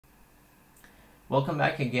Welcome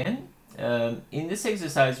back again. In this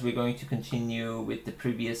exercise, we're going to continue with the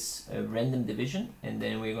previous random division, and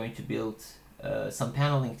then we're going to build some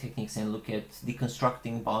paneling techniques and look at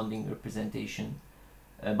deconstructing boundary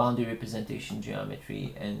representation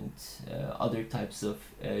geometry, and other types of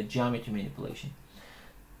geometry manipulation.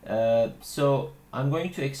 So I'm going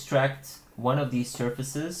to extract one of these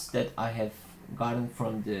surfaces that I have gotten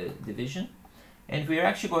from the division. And we're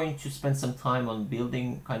actually going to spend some time on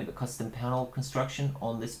building kind of a custom panel construction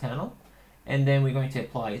on this panel. And then we're going to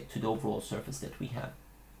apply it to the overall surface that we have.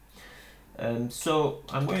 So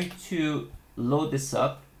I'm going to load this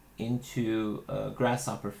up into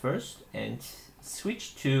Grasshopper first and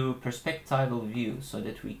switch to perspectival view so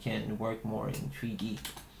that we can work more in 3D.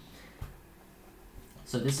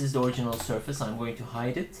 So this is the original surface. I'm going to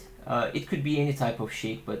hide it. It could be any type of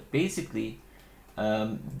shape, but basically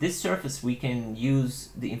this surface, we can use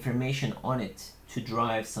the information on it to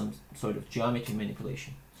drive some sort of geometry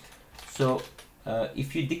manipulation. So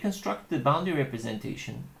if you deconstruct the boundary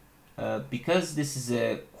representation, because this is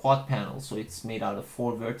a quad panel, so it's made out of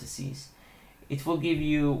 4 vertices, it will give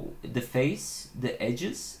you the face, the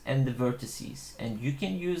edges, and the vertices. And you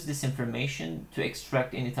can use this information to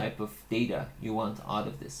extract any type of data you want out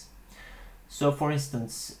of this. So for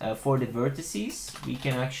instance, for the vertices, we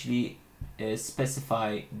can actually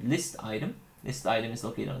specify list item. List item is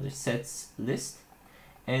located under sets list,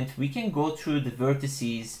 and we can go through the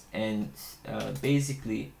vertices and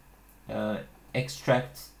basically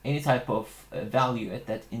extract any type of value at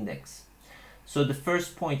that index. So the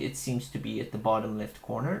first point, it seems to be at the bottom left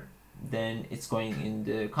corner, then it's going in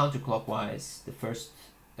the counterclockwise. The first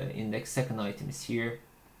index, second item is here,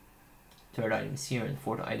 third item is here, and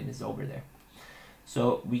fourth item is over there.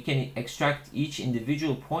 So we can extract each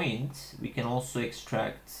individual point. We can also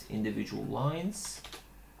extract individual lines.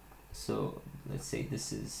 So let's say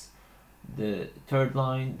this is the third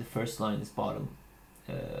line. The first line is bottom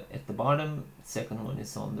at the bottom. Second one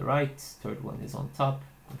is on the right. Third one is on top.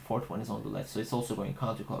 The fourth one is on the left. So it's also going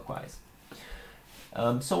counterclockwise.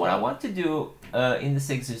 So what I want to do in this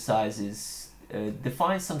exercise is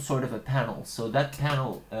define some sort of a panel. So that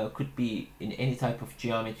panel could be in any type of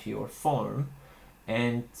geometry or form.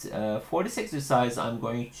 And for this exercise, I'm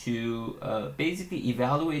going to basically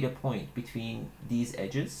evaluate a point between these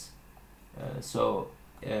edges. So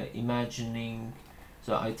imagining,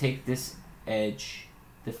 so I take this edge,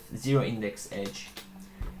 the 0 index edge,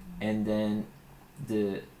 and then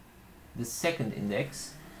the second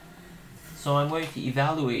index. So I'm going to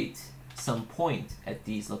evaluate some point at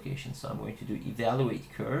these locations. So I'm going to do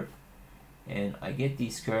evaluate curve, and I get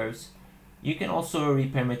these curves. You can also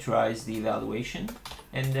reparameterize the evaluation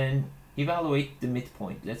and then evaluate the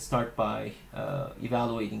midpoint. Let's start by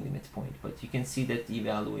evaluating the midpoint, but you can see that the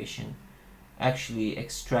evaluation actually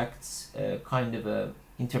extracts kind of a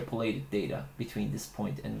interpolated data between this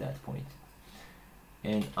point and that point.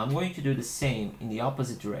 And I'm going to do the same in the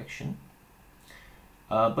opposite direction.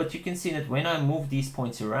 But you can see that when I move these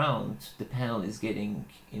points around, the panel is getting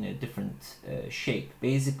in a different shape.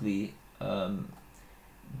 Basically,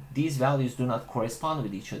 these values do not correspond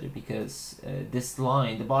with each other because this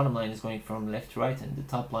line, the bottom line, is going from left to right, and the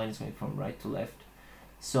top line is going from right to left.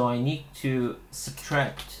 So I need to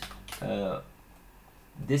subtract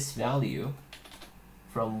this value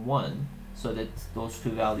from 1 so that those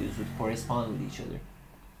two values would correspond with each other.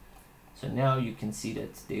 So now you can see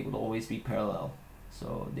that they will always be parallel,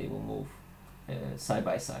 so they will move side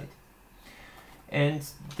by side. And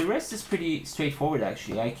the rest is pretty straightforward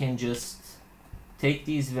actually. I can just take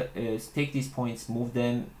these points, move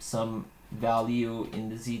them some value in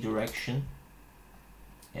the z direction,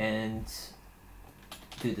 and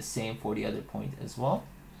do the same for the other point as well.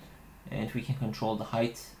 And we can control the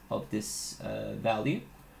height of this value.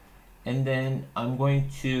 And then I'm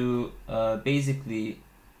going to basically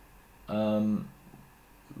draw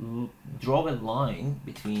a line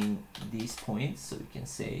between these points. So we can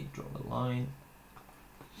say draw a line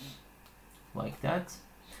like that.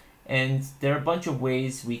 And there are a bunch of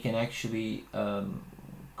ways we can actually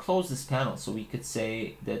close this panel. So we could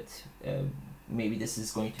say that maybe this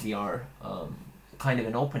is going to be our kind of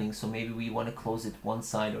an opening. So maybe we want to close it one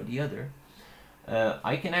side or the other.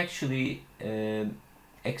 I can actually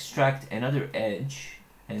extract another edge,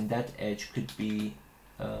 and that edge could be,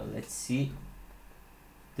 let's see,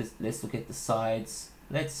 let's look at the sides.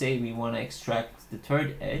 Let's say we want to extract the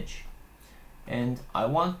third edge. And I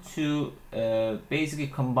want to basically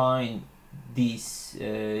combine these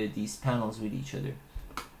panels with each other.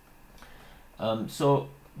 So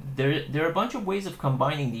there are a bunch of ways of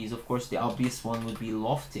combining these. Of course, the obvious one would be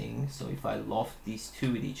lofting. So if I loft these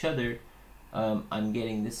two with each other, I'm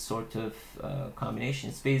getting this sort of combination.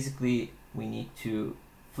 It's basically we need to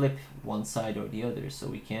flip one side or the other, so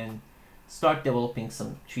we can start developing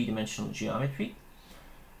some three-dimensional geometry.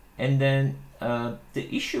 And then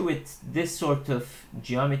the issue with this sort of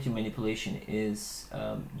geometry manipulation is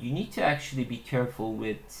you need to actually be careful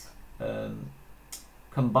with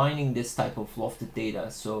combining this type of lofted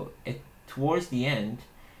data. So towards the end,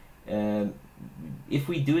 if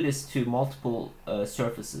we do this to multiple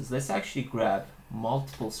surfaces, let's actually grab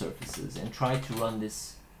multiple surfaces and try to run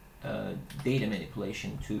this data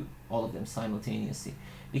manipulation to all of them simultaneously,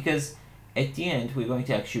 because at the end we're going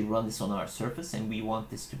to actually run this on our surface and we want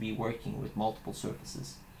this to be working with multiple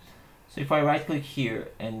surfaces. So if I right click here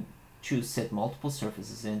and choose set multiple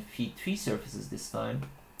surfaces and feed 3 surfaces this time,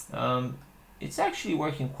 it's actually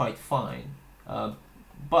working quite fine,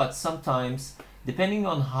 but sometimes depending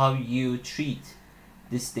on how you treat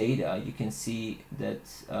this data, you can see that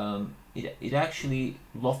it actually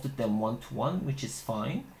lofted them one-to-one, which is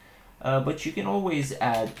fine. But you can always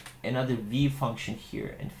add another v function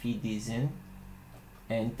here and feed these in,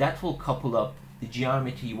 and that will couple up the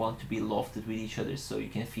geometry you want to be lofted with each other, so you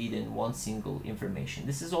can feed in one single information.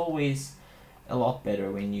 This is always a lot better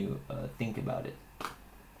when you think about it.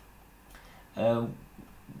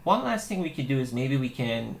 One last thing we could do is maybe we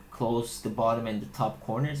can close the bottom and the top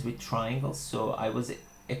corners with triangles. So I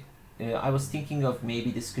was thinking of maybe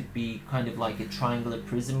this could be kind of like a triangular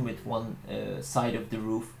prism with one side of the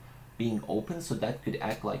roof being open, so that could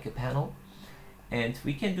act like a panel. And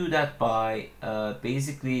we can do that by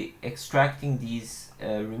basically extracting these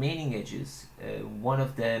remaining edges. One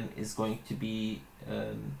of them is going to be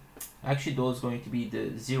actually those going to be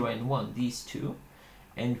the 0 and 1, these two,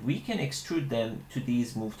 and we can extrude them to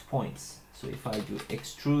these moved points. So if I do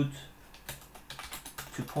extrude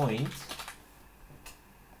to point,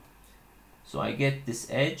 so I get this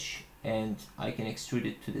edge and I can extrude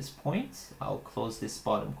it to this point. I'll close this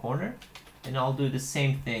bottom corner and I'll do the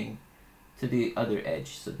same thing to the other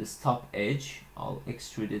edge. So this top edge, I'll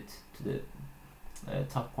extrude it to the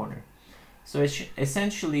top corner. So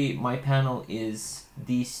essentially my panel is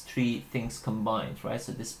these 3 things combined, right?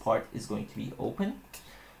 So this part is going to be open,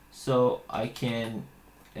 so I can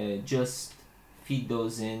just feed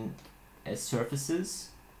those in as surfaces,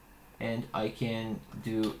 and I can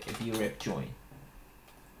do a VREP join,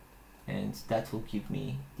 and that will give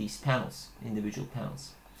me these panels, individual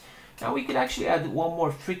panels. Now we could actually add one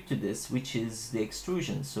more trick to this, which is the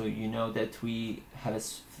extrusion. So you know that we have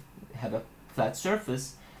a flat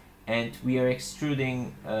surface and we are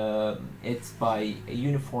extruding it by a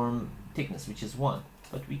uniform thickness, which is 1.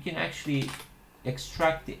 But we can actually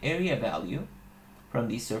extract the area value from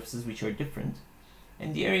these surfaces, which are different.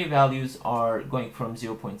 And the area values are going from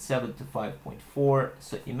 0.7 to 5.4.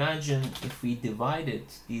 So imagine if we divided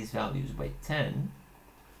these values by 10.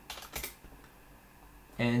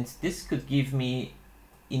 And this could give me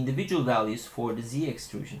individual values for the Z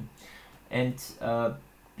extrusion. And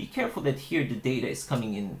be careful that here the data is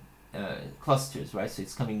coming in clusters, right? So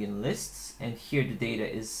it's coming in lists, and here the data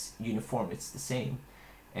is uniform, it's the same.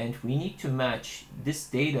 And we need to match this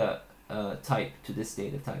data type to this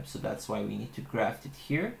data type. So that's why we need to graft it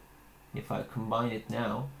here. If I combine it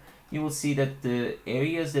now, you will see that the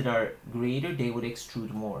areas that are greater, they would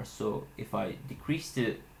extrude more. So if I decrease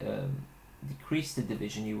the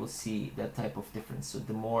division, you will see that type of difference. So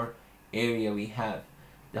the more area we have,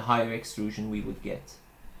 the higher extrusion we would get.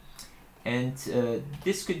 And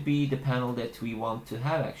this could be the panel that we want to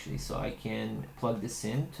have actually. So I can plug this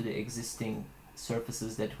in to the existing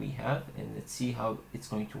surfaces that we have, and let's see how it's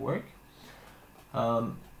going to work.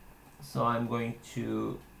 So I'm going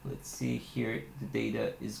to, let's see here, the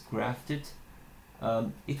data is grafted.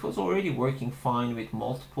 It was already working fine with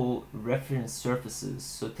multiple reference surfaces,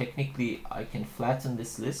 so technically I can flatten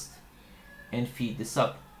this list and feed this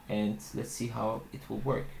up, and let's see how it will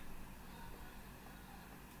work.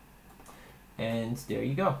 And there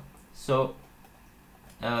you go. So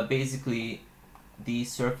basically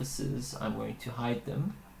these surfaces, I'm going to hide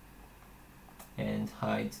them and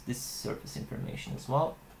hide this surface information as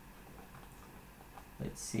well.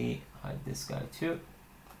 Let's see, hide this guy too.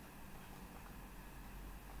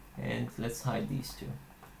 And let's hide these two.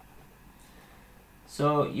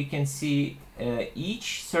 So you can see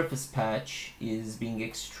each surface patch is being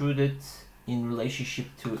extruded in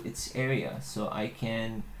relationship to its area. So I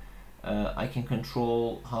can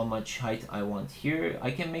control how much height I want here.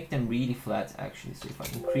 I can make them really flat actually. So if I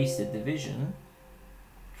increase the division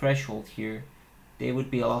threshold here, they would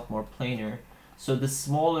be a lot more planar. So the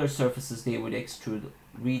smaller surfaces, they would extrude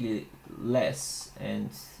really less, and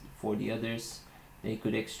for the others they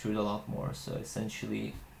could extrude a lot more. So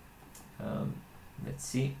essentially Let's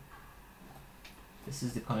see. This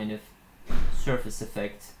is the kind of surface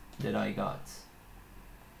effect that I got.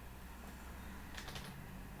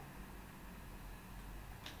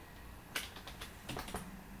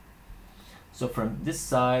 So from this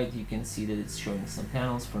side, you can see that it's showing some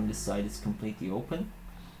panels. From this side, it's completely open.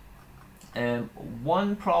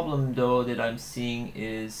 One problem though that I'm seeing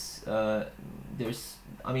is of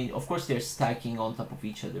course they're stacking on top of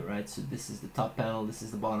each other, right? So this is the top panel, this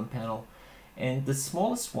is the bottom panel, and the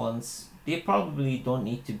smallest ones, they probably don't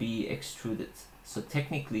need to be extruded. So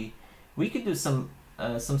technically, we could do some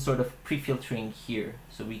sort of pre-filtering here.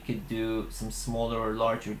 So we could do some smaller or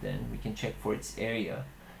larger. Then we can check for its area,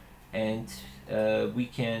 and we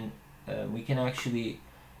can actually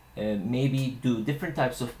maybe do different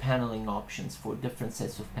types of paneling options for different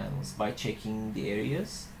sets of panels by checking the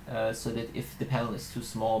areas, so that if the panel is too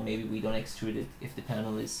small, maybe we don't extrude it. If the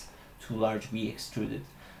panel is too large, we extrude it.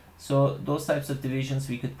 So those types of divisions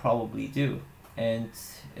we could probably do, and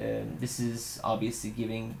this is obviously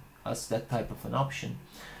giving us that type of an option.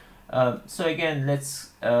 So again,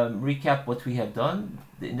 let's recap what we have done.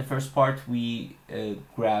 In the first part, we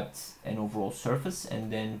grabbed an overall surface,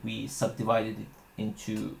 and then we subdivided it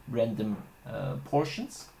into random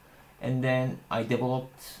portions, and then I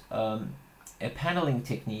developed a paneling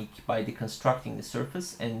technique by deconstructing the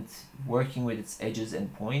surface and working with its edges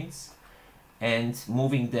and points and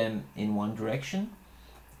moving them in one direction,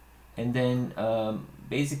 and then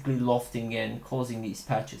basically lofting and closing these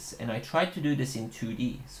patches. And I tried to do this in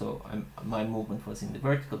 2D, so my movement was in the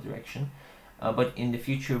vertical direction, but in the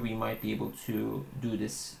future we might be able to do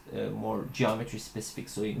this more geometry specific.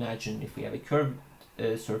 So imagine if we have a curved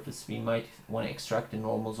surface, we might want to extract the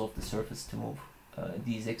normals of the surface to move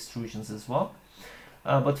these extrusions as well.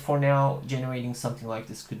 But for now, generating something like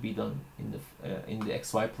this could be done in the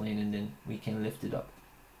XY plane, and then we can lift it up.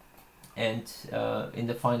 And in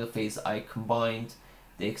the final phase, I combined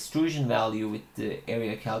the extrusion value with the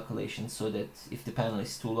area calculation, so that if the panel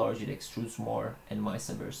is too large, it extrudes more, and vice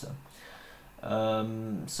versa.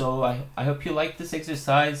 So I hope you like this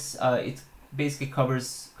exercise. It basically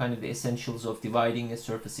covers kind of the essentials of dividing a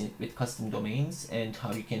surface with custom domains, and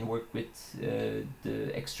how you can work with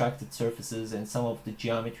the extracted surfaces and some of the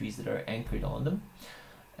geometries that are anchored on them.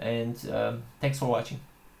 And thanks for watching.